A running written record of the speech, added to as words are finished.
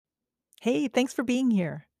Hey, thanks for being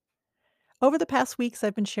here. Over the past weeks,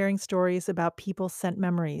 I've been sharing stories about people's scent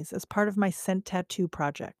memories as part of my scent tattoo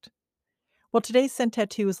project. Well, today's scent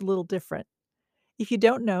tattoo is a little different. If you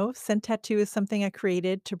don't know, scent tattoo is something I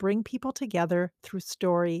created to bring people together through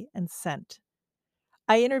story and scent.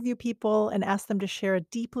 I interview people and ask them to share a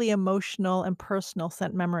deeply emotional and personal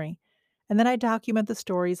scent memory. And then I document the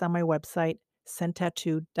stories on my website,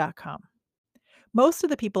 scenttattoo.com. Most of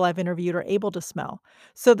the people I've interviewed are able to smell,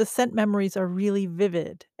 so the scent memories are really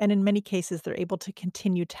vivid. And in many cases, they're able to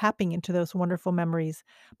continue tapping into those wonderful memories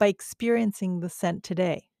by experiencing the scent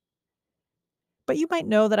today. But you might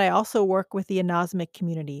know that I also work with the anosmic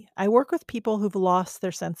community. I work with people who've lost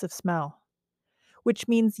their sense of smell, which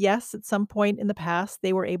means, yes, at some point in the past,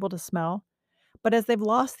 they were able to smell. But as they've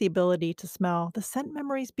lost the ability to smell, the scent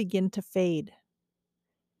memories begin to fade.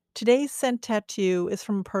 Today's scent tattoo is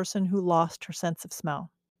from a person who lost her sense of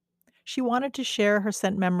smell. She wanted to share her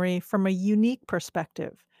scent memory from a unique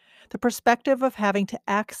perspective, the perspective of having to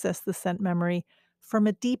access the scent memory from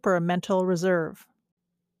a deeper mental reserve.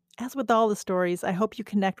 As with all the stories, I hope you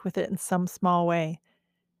connect with it in some small way,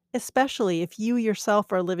 especially if you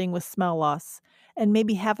yourself are living with smell loss and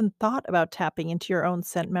maybe haven't thought about tapping into your own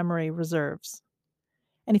scent memory reserves.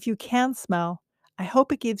 And if you can smell, I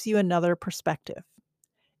hope it gives you another perspective.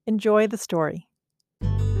 Enjoy the story.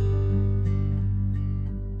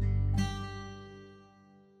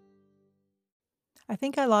 I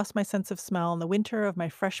think I lost my sense of smell in the winter of my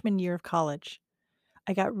freshman year of college.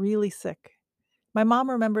 I got really sick. My mom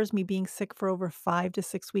remembers me being sick for over 5 to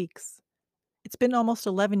 6 weeks. It's been almost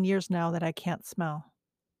 11 years now that I can't smell.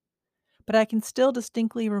 But I can still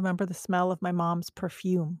distinctly remember the smell of my mom's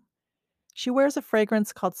perfume. She wears a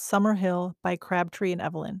fragrance called Summer Hill by Crabtree and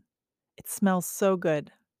Evelyn. It smells so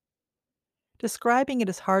good. Describing it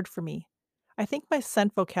is hard for me. I think my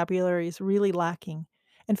scent vocabulary is really lacking,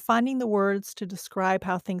 and finding the words to describe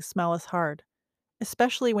how things smell is hard,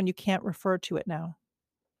 especially when you can't refer to it now.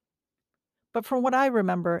 But from what I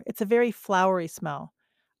remember, it's a very flowery smell.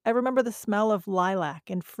 I remember the smell of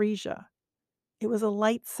lilac and freesia. It was a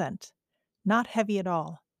light scent, not heavy at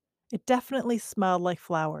all. It definitely smelled like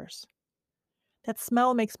flowers. That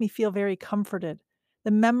smell makes me feel very comforted.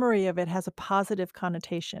 The memory of it has a positive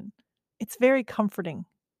connotation. It's very comforting.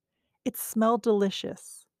 It smelled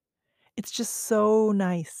delicious. It's just so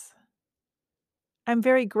nice. I'm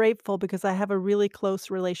very grateful because I have a really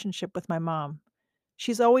close relationship with my mom.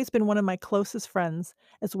 She's always been one of my closest friends,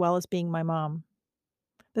 as well as being my mom.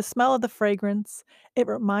 The smell of the fragrance, it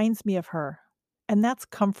reminds me of her, and that's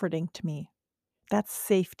comforting to me. That's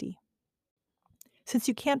safety. Since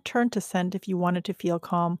you can't turn to scent if you wanted to feel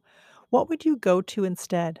calm, what would you go to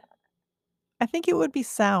instead? I think it would be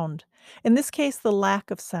sound. In this case, the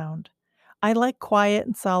lack of sound. I like quiet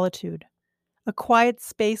and solitude, a quiet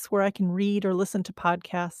space where I can read or listen to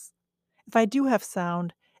podcasts. If I do have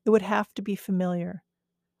sound, it would have to be familiar.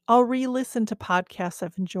 I'll re listen to podcasts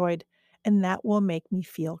I've enjoyed, and that will make me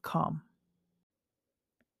feel calm.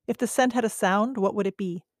 If the scent had a sound, what would it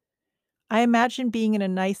be? I imagine being in a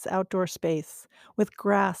nice outdoor space with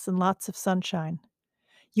grass and lots of sunshine.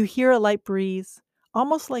 You hear a light breeze,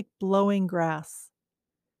 almost like blowing grass,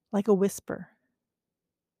 like a whisper.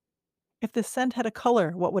 If the scent had a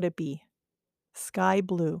color, what would it be? Sky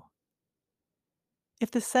blue.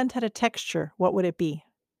 If the scent had a texture, what would it be?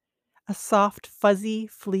 A soft, fuzzy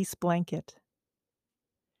fleece blanket.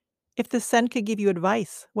 If the scent could give you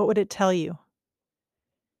advice, what would it tell you?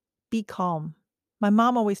 Be calm. My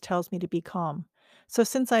mom always tells me to be calm. So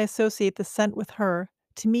since I associate the scent with her,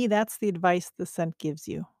 to me that's the advice the scent gives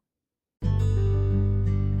you.